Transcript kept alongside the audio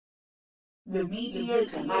The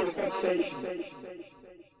Mediocre Manifestation.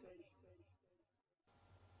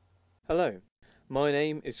 Hello, my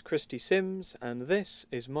name is Christie Sims and this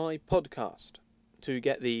is my podcast. To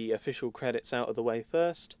get the official credits out of the way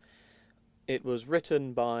first, it was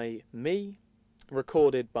written by me,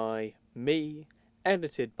 recorded by me,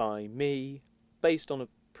 edited by me, based on a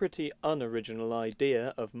pretty unoriginal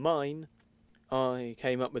idea of mine. I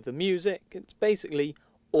came up with the music. It's basically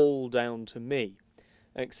all down to me.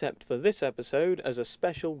 Except for this episode, as a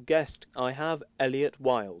special guest, I have Elliot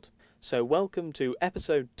Wilde. So welcome to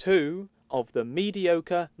episode 2 of The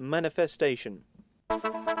Mediocre Manifestation.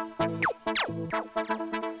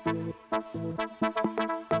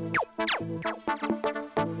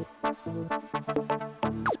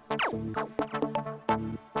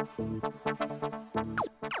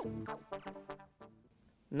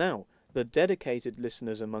 Now, the dedicated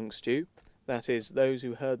listeners amongst you, that is, those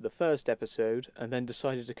who heard the first episode and then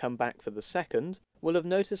decided to come back for the second, will have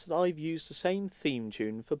noticed that I've used the same theme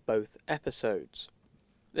tune for both episodes.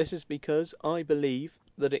 This is because I believe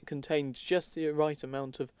that it contains just the right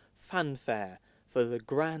amount of fanfare for the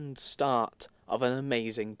grand start of an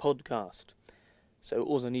amazing podcast. So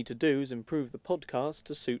all I need to do is improve the podcast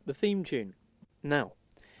to suit the theme tune. Now,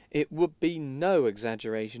 it would be no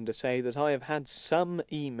exaggeration to say that I have had some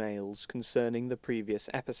emails concerning the previous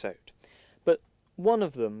episode, but one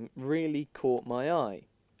of them really caught my eye.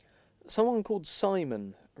 Someone called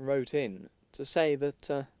Simon wrote in to say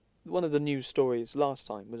that one of the news stories last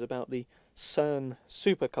time was about the CERN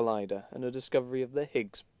super collider and the discovery of the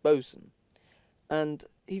Higgs boson. And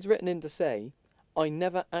he's written in to say, I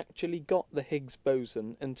never actually got the Higgs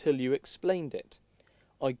boson until you explained it.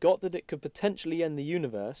 I got that it could potentially end the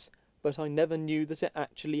universe, but I never knew that it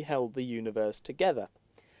actually held the universe together.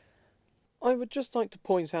 I would just like to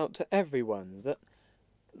point out to everyone that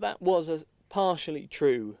that was a partially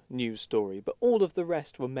true news story, but all of the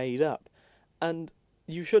rest were made up, and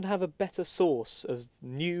you should have a better source of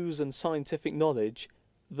news and scientific knowledge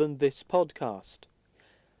than this podcast.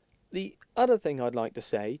 The other thing I'd like to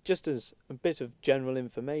say, just as a bit of general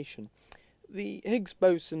information, the Higgs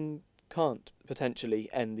boson can't potentially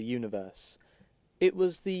end the universe. It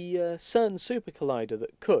was the CERN super collider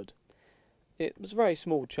that could. It was a very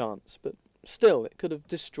small chance, but still it could have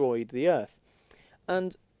destroyed the Earth.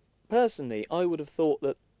 And personally, I would have thought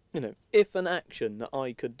that, if an action that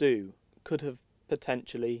I could do could have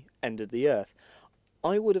potentially ended the Earth,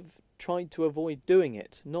 I would have tried to avoid doing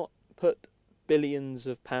it, not put billions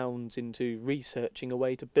of pounds into researching a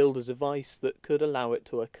way to build a device that could allow it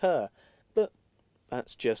to occur. But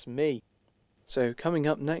that's just me. So coming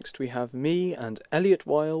up next we have me and Elliot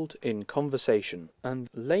Wilde in conversation. And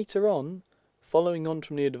later on, following on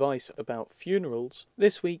from the advice about funerals,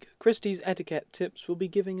 this week Christie's Etiquette tips will be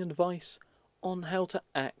giving advice on how to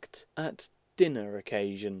act at dinner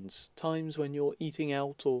occasions, times when you're eating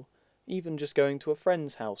out or even just going to a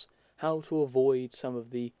friend's house, how to avoid some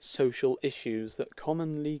of the social issues that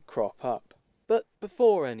commonly crop up. But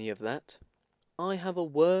before any of that, I have a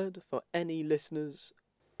word for any listeners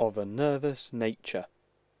of a nervous nature.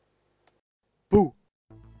 Boo!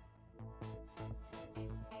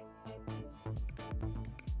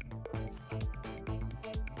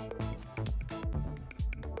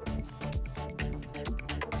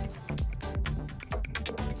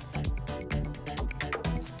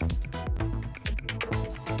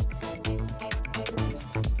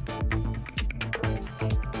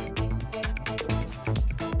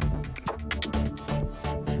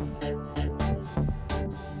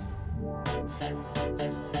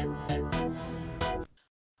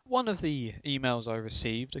 One of the emails I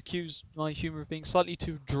received accused my humour of being slightly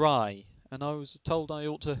too dry, and I was told I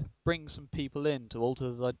ought to bring some people in to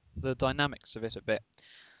alter the dynamics of it a bit.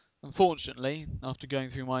 Unfortunately, after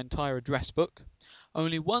going through my entire address book,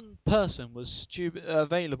 only one person was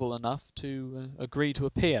available enough to agree to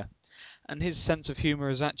appear, and his sense of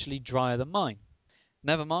humour is actually drier than mine.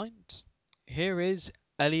 Never mind, here is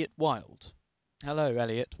Elliot Wilde. Hello,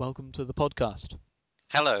 Elliot. Welcome to the podcast.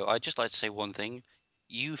 Hello. I'd just like to say one thing.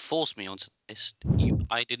 You forced me onto this.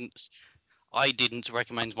 I didn't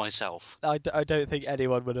recommend myself. I don't think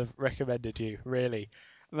anyone would have recommended you, really.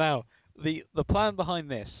 Now, the plan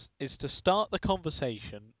behind this is to start the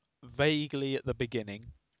conversation vaguely at the beginning,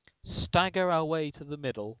 stagger our way to the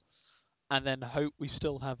middle, and then hope we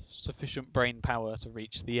still have sufficient brain power to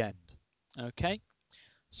reach the end. Okay?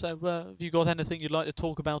 So, have you got anything you'd like to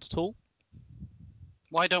talk about at all?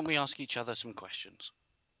 Why don't we ask each other some questions?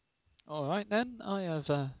 All right, then. I have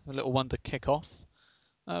a little one to kick off.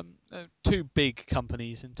 Two big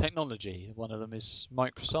companies in technology. One of them is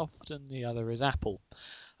Microsoft and the other is Apple.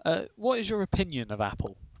 What is your opinion of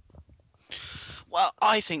Apple? Well,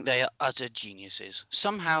 I think they are utter geniuses.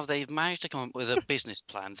 Somehow they've managed to come up with a business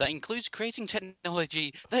plan that includes creating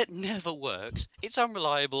technology that never works. It's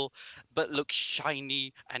unreliable, but looks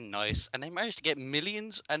shiny and nice, and they managed to get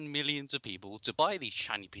millions and millions of people to buy these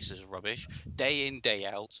shiny pieces of rubbish day in, day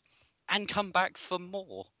out, and come back for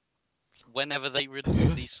more whenever they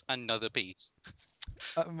release another piece.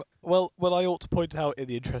 Well, I ought to point out, in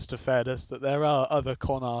the interest of fairness, that there are other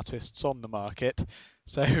con artists on the market.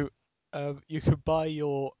 So you can buy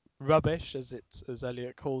your rubbish, as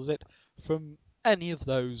Elliot calls it, from any of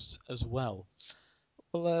those as well.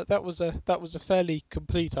 Well, that was a fairly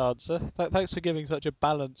complete answer. Thanks for giving such a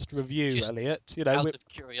balanced review, Just Elliot.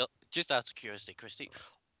 Just out of curiosity, Christie,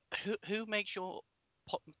 who makes your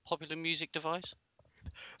popular music device?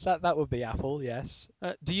 That would be Apple, yes.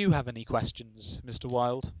 Do you have any questions, Mr.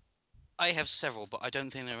 Wilde? I have several, but I don't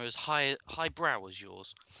think they're as highbrow as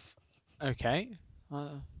yours. Okay,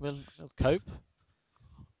 we'll cope.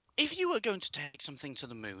 If you were going to take something to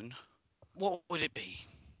the moon, what would it be?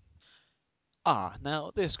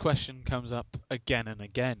 Now this question comes up again and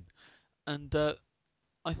again, and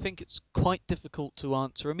I think it's quite difficult to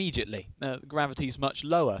answer immediately. Gravity's much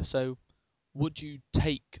lower, so would you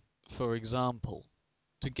take, for example,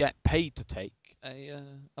 to get paid to take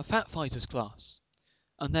a fat fighters class,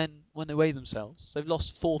 and then when they weigh themselves, they've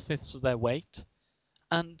lost 4/5 of their weight,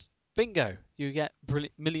 and bingo, you get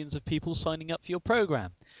millions of people signing up for your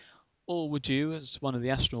program? Or would you, as one of the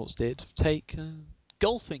astronauts did, take a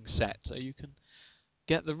golfing set so you can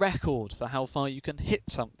get the record for how far you can hit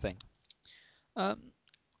something?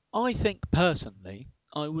 I think personally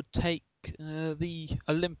I would take the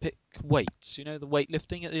Olympic weights. You know, the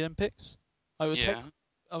weightlifting at the Olympics. I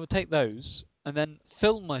would take those and then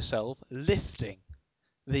film myself lifting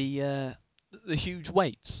the huge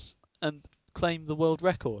weights and claim the world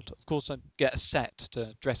record. Of course, I'd get a set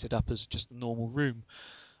to dress it up as just a normal room.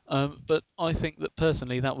 But I think that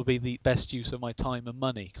personally that would be the best use of my time and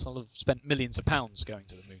money, because I'll have spent millions of pounds going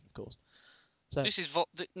to the moon, of course. So This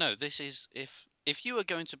is if you were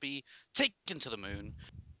going to be taken to the moon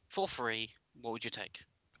for free, what would you take?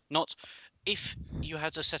 Not if you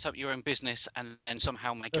had to set up your own business and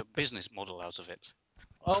somehow make a business model out of it.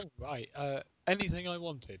 Oh right, anything I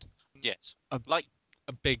wanted. Yes, like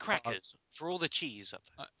a big crackers for all the cheese up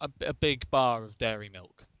there. A big bar of dairy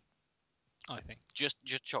milk, I think. Just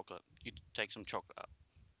chocolate. You'd take some chocolate up.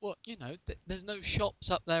 Well, you know, there's no shops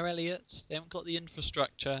up there, Elliot. They haven't got the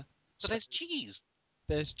infrastructure. But there's cheese.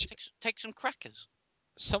 Take some crackers.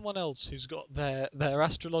 Someone else who's got their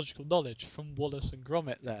astrological knowledge from Wallace and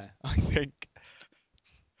Gromit there, I think.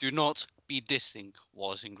 Do not be dissing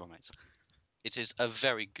Wallace and Gromit. It is a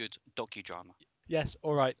very good docudrama. Yes,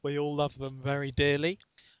 all right. We all love them very dearly,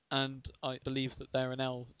 and I believe that there are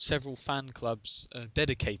now several fan clubs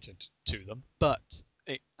dedicated to them. But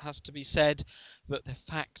it has to be said that the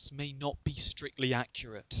facts may not be strictly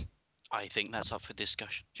accurate. I think that's up for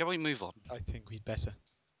discussion. Shall we move on? I think we'd better.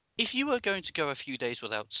 If you were going to go a few days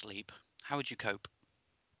without sleep, how would you cope?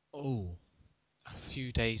 Oh, a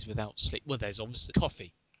few days without sleep. Well, there's obviously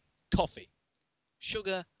coffee,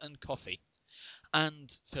 sugar and coffee,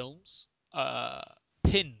 and films,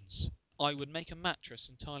 pins. I would make a mattress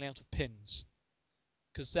entirely out of pins,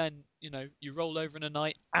 because then, you know, you roll over in a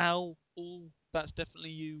night, ow, oh, that's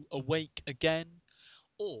definitely you awake again.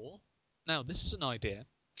 Or, now this is an idea,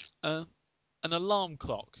 an alarm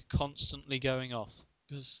clock constantly going off,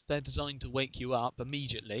 because they're designed to wake you up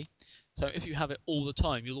immediately. So if you have it all the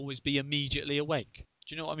time, you'll always be immediately awake.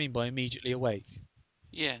 Do you know what I mean by immediately awake?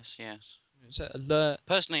 Yes. It's alert.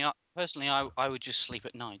 Personally, I would just sleep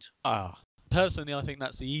at night. Personally, I think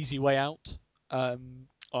that's the easy way out.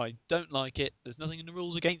 I don't like it. There's nothing in the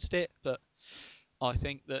rules against it, but I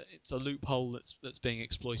think that it's a loophole that's being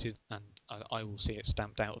exploited, and I will see it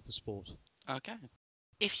stamped out of the sport. Okay.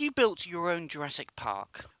 If you built your own Jurassic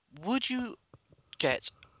Park, would you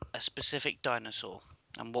get a specific dinosaur,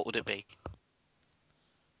 and what would it be?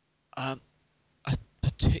 A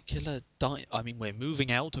particular I mean, we're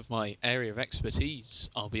moving out of my area of expertise,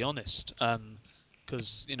 I'll be honest.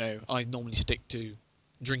 Because, you know, I normally stick to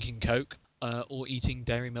drinking Coke, or eating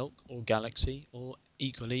dairy milk, or Galaxy, or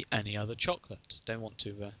equally any other chocolate. Don't want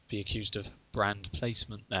to be accused of brand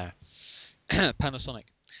placement there. Panasonic.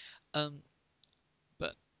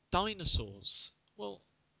 But dinosaurs, well,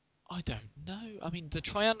 I don't know. I mean, the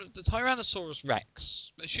Tyrannosaurus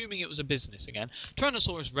Rex, assuming it was a business again,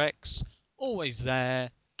 Tyrannosaurus Rex, always there.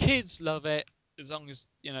 Kids love it, as long as,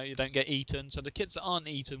 you know, you don't get eaten. So the kids that aren't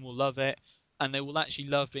eaten will love it, and they will actually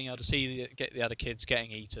love being able to see the other kids getting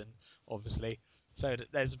eaten, obviously. So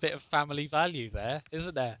there's a bit of family value there,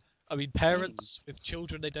 isn't there? I mean, parents with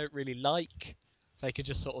children they don't really like, They could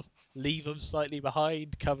just sort of leave them slightly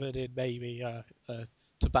behind, covered in maybe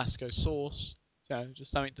Tabasco sauce. So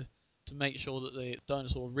just something to make sure that the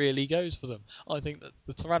dinosaur really goes for them. I think that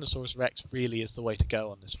the Tyrannosaurus Rex really is the way to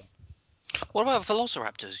go on this one. What about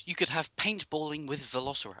velociraptors? You could have paintballing with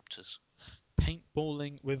velociraptors.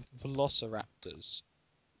 Paintballing with velociraptors.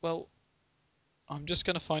 Well, I'm just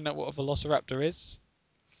going to find out what a velociraptor is.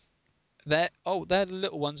 They're the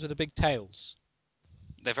little ones with the big tails.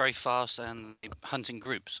 They're very fast and they hunt in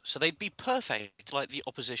groups, so they'd be perfect like the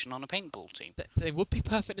opposition on a paintball team. They would be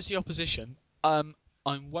perfect as the opposition. I'm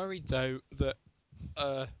worried though that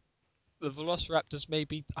the velociraptors may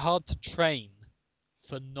be hard to train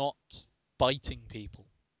for not biting people.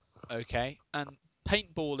 Okay, and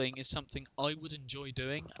paintballing is something I would enjoy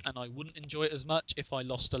doing, and I wouldn't enjoy it as much if I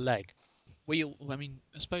lost a leg. I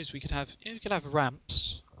suppose we could have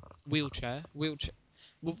ramps, wheelchair. Will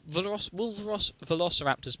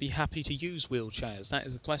velociraptors be happy to use wheelchairs? That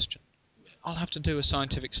is the question. I'll have to do a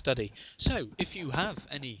scientific study. So, if you have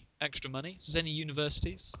any extra money, there's any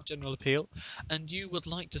universities, general appeal, and you would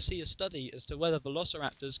like to see a study as to whether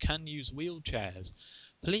velociraptors can use wheelchairs,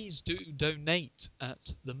 please do donate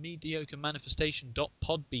at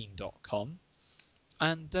themediocremanifestation.podbean.com,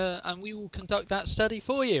 and we will conduct that study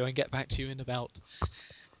for you and get back to you in about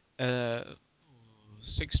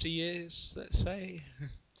 60 years, let's say.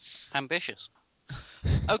 Ambitious.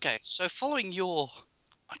 Okay, so following your...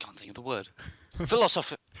 I can't think of the word.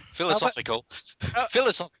 Philosophical.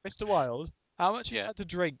 Mr. Wilde, how much you had to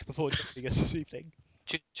drink before joining us this evening?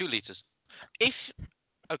 2 litres. If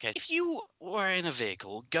you were in a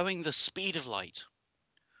vehicle going the speed of light,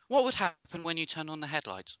 what would happen when you turn on the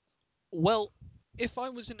headlights? Well, if I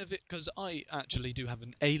was in a vehicle, because I actually do have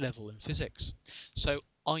an A level in physics, so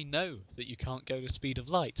I know that you can't go the speed of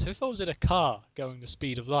light. So if I was in a car going the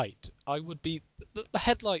speed of light, I would be the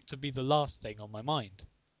headlight would be the last thing on my mind.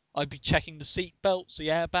 I'd be checking the seat belts, the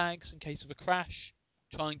airbags in case of a crash,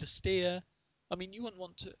 trying to steer. I mean, you wouldn't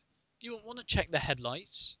want to check the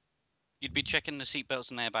headlights. You'd be checking the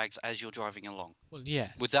seatbelts and airbags as you're driving along. Well,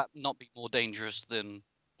 yes. Would that not be more dangerous than...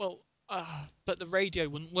 Well, but the radio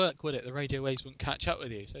wouldn't work, would it? The radio waves wouldn't catch up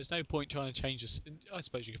with you. So there's no point trying to change this. I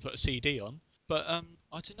suppose you could put a CD on. But I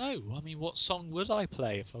don't know. I mean, what song would I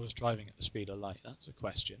play if I was driving at the speed of light? That's a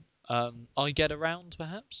question. I Get Around,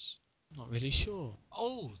 perhaps? Not really sure.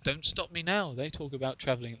 Oh, Don't Stop Me Now. They talk about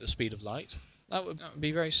travelling at the speed of light. That would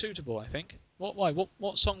be very suitable, I think. Why?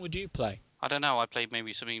 What song would you play? I don't know. I played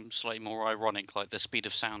maybe something slightly more ironic, like The Speed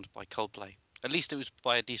of Sound by Coldplay. At least it was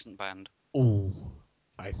by a decent band. Oh,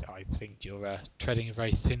 I think you're treading a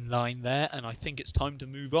very thin line there, and I think it's time to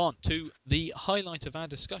move on to the highlight of our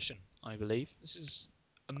discussion, I believe. This is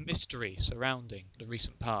a mystery surrounding the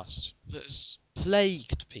recent past that has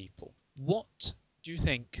plagued people. What do you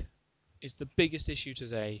think is the biggest issue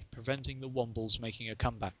today preventing the Wombles making a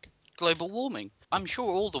comeback? Global warming. I'm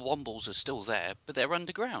sure all the Wombles are still there, but they're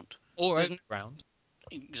underground. Or underground.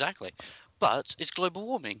 Exactly. But it's global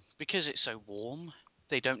warming. Because it's so warm,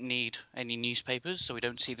 they don't need any newspapers, so we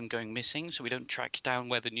don't see them going missing, so we don't track down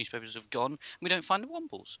where the newspapers have gone, and we don't find the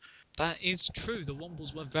Wombles. That is true. The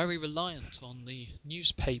Wombles were very reliant on the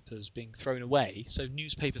newspapers being thrown away, so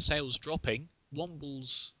newspaper sales dropping,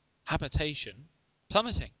 Wombles' habitation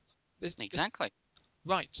plummeting. Exactly.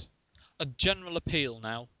 Right. A general appeal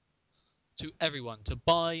now to everyone to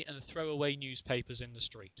buy and throw away newspapers in the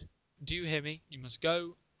street. Do you hear me? You must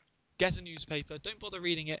go, get a newspaper, don't bother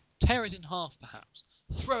reading it, tear it in half perhaps,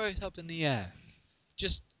 throw it up in the air,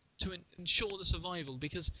 just to ensure the survival,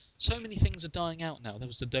 because so many things are dying out now. There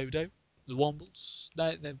was the dodo, the Wombles,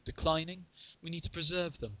 they're declining. We need to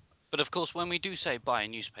preserve them. But of course, when we do say buy a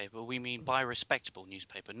newspaper, we mean buy a respectable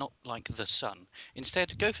newspaper, not like The Sun.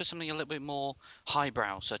 Instead, go for something a little bit more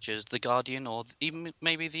highbrow, such as The Guardian or even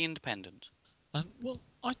maybe The Independent. Well,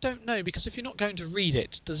 I don't know, because if you're not going to read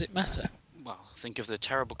it, does it matter? Well, think of the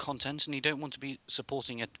terrible content, and you don't want to be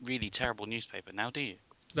supporting a really terrible newspaper now, do you?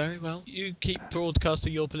 Very well. You keep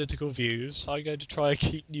broadcasting your political views. I'm going to try and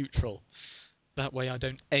keep neutral. That way I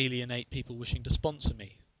don't alienate people wishing to sponsor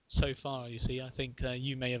me. So far, you see, I think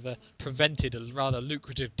you may have prevented a rather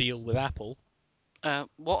lucrative deal with Apple.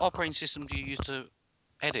 What operating system do you use to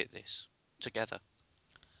edit this together?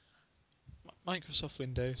 Microsoft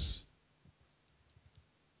Windows.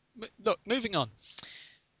 Look, moving on.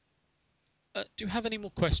 Do you have any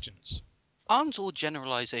more questions? Aren't all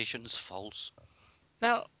generalizations false?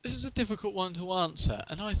 Now, this is a difficult one to answer,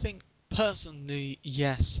 and I think, personally,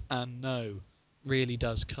 yes and no really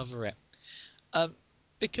does cover it.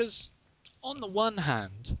 Because, on the one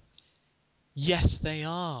hand, yes, they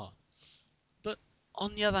are. But,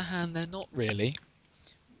 on the other hand, they're not really.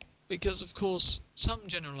 Because, of course, some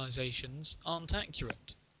generalisations aren't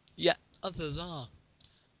accurate, yet others are.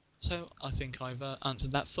 So I think I've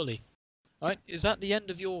answered that fully. Right, is that the end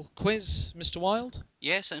of your quiz, Mr. Wilde?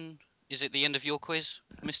 Yes, and is it the end of your quiz,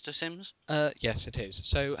 Mr. Sims? Yes, it is.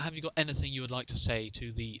 So have you got anything you would like to say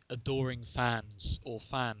to the adoring fans or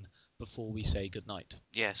fan before we say goodnight?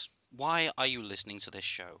 Yes. Why are you listening to this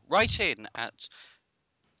show? Write in at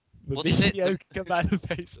The What is it? mediocre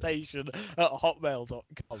manifestation at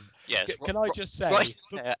hotmail.com. yes. Can I just say, right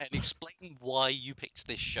there and explain why you picked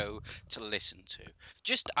this show to listen to,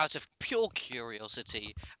 just out of pure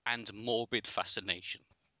curiosity and morbid fascination.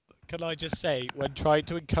 can I just say, when trying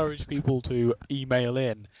to encourage people to email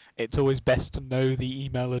in, it's always best to know the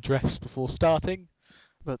email address before starting.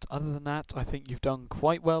 But other than that, I think you've done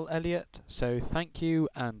quite well, Elliot. So thank you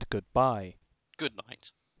and goodbye. Good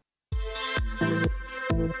night.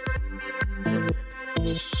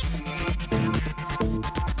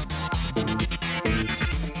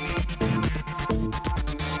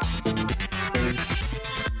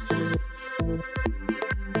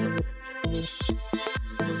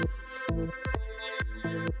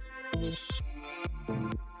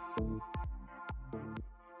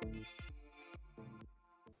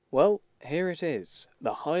 Well, here it is,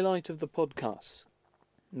 the highlight of the podcast.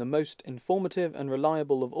 The most informative and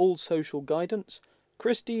reliable of all social guidance,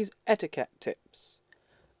 Christie's etiquette tips.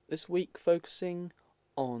 This week focusing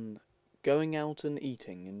on going out and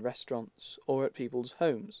eating in restaurants or at people's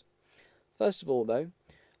homes. First of all though,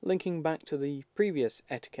 linking back to the previous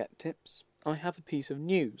etiquette tips, I have a piece of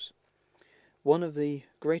news. One of the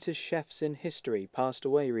greatest chefs in history passed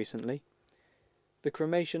away recently. The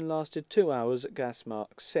cremation lasted 2 hours at gas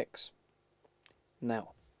mark 6.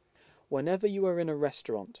 Now, whenever you are in a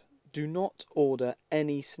restaurant, do not order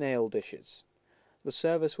any snail dishes. The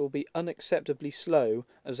service will be unacceptably slow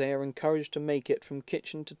as they are encouraged to make it from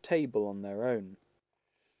kitchen to table on their own.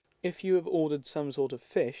 If you have ordered some sort of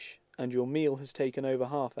fish and your meal has taken over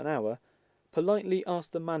half an hour, politely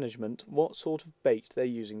ask the management what sort of bait they're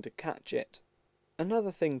using to catch it.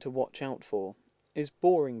 Another thing to watch out for is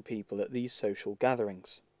boring people at these social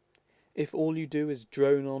gatherings. If all you do is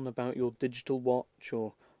drone on about your digital watch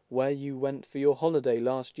or where you went for your holiday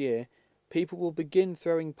last year, people will begin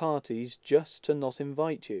throwing parties just to not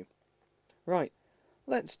invite you. Right,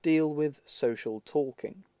 let's deal with social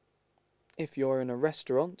talking. If you're in a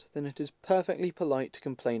restaurant, then it is perfectly polite to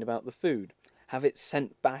complain about the food, have it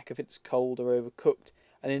sent back if it's cold or overcooked,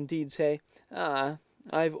 and indeed say,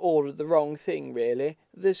 I've ordered the wrong thing really,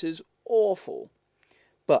 this is awful.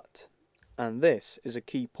 But, and this is a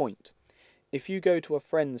key point, if you go to a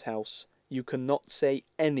friend's house, you cannot say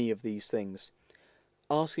any of these things.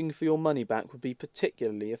 Asking for your money back would be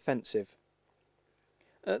particularly offensive.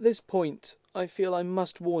 At this point, I feel I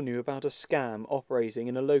must warn you about a scam operating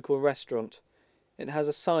in a local restaurant. It has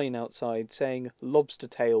a sign outside saying lobster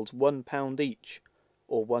tails £1 each,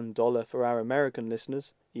 or $1 for our American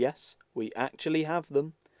listeners. Yes, we actually have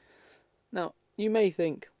them. Now, you may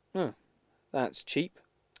think, that's cheap,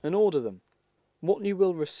 and order them. What you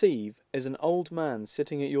will receive is an old man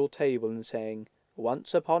sitting at your table and saying,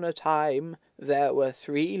 "Once upon a time there were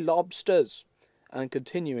 3 lobsters," and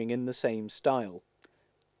continuing in the same style.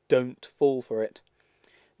 Don't fall for it.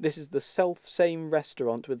 This is the self-same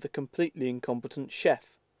restaurant with the completely incompetent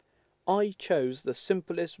chef. I chose the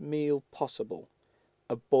simplest meal possible,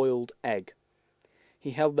 a boiled egg. He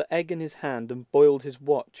held the egg in his hand and boiled his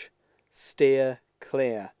watch. Steer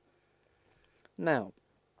clear. Now,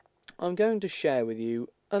 I'm going to share with you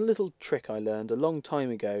a little trick I learned a long time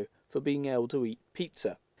ago for being able to eat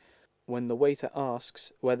pizza. When the waiter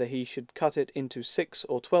asks whether he should cut it into 6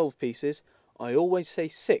 or 12 pieces, I always say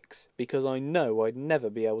 6 because I know I'd never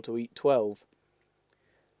be able to eat 12.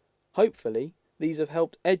 Hopefully, these have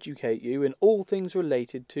helped educate you in all things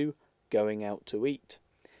related to going out to eat.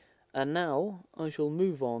 And now I shall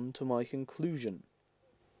move on to my conclusion.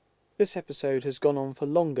 This episode has gone on for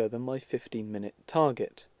longer than my 15-minute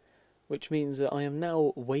target, which means that I am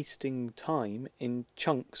now wasting time in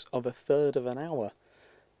chunks of 1/3 of an hour.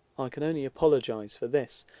 I can only apologise for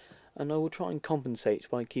this, and I will try and compensate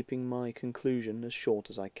by keeping my conclusion as short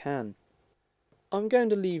as I can. I'm going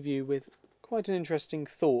to leave you with quite an interesting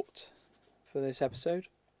thought for this episode.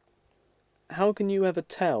 How can you ever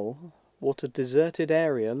tell what a deserted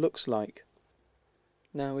area looks like?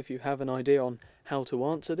 Now, if you have an idea on how to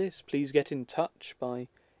answer this, please get in touch by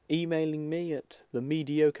emailing me at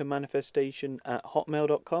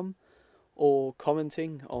themediocremanifestation@hotmail.com or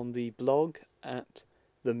commenting on the blog at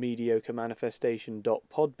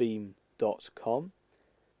themediocremanifestation.podbean.com.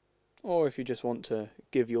 Or if you just want to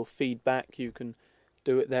give your feedback, you can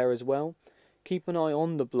do it there as well. Keep an eye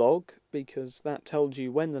on the blog, because that tells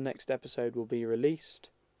you when the next episode will be released,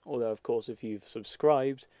 although of course if you've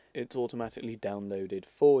subscribed, it's automatically downloaded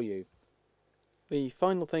for you. The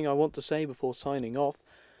final thing I want to say before signing off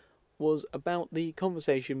was about the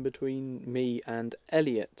conversation between me and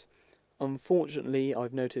Elliot. Unfortunately,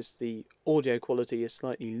 I've noticed the audio quality is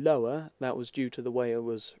slightly lower. That was due to the way it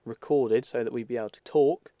was recorded, so that we'd be able to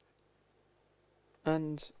talk.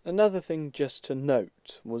 And another thing just to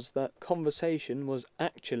note was that conversation was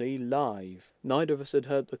actually live. Neither of us had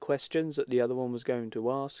heard the questions that the other one was going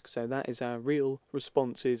to ask, so that is our real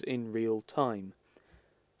responses in real time.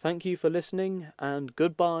 Thank you for listening, and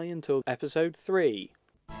goodbye until episode 3.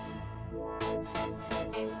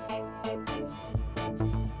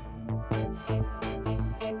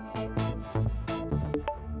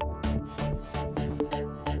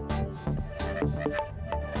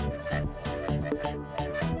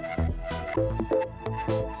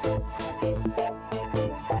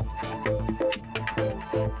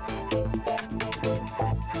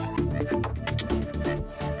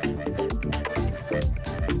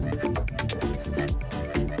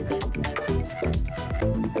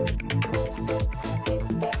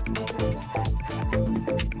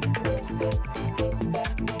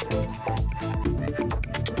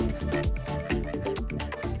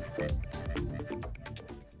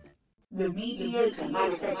 The mediocre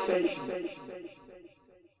manifestation.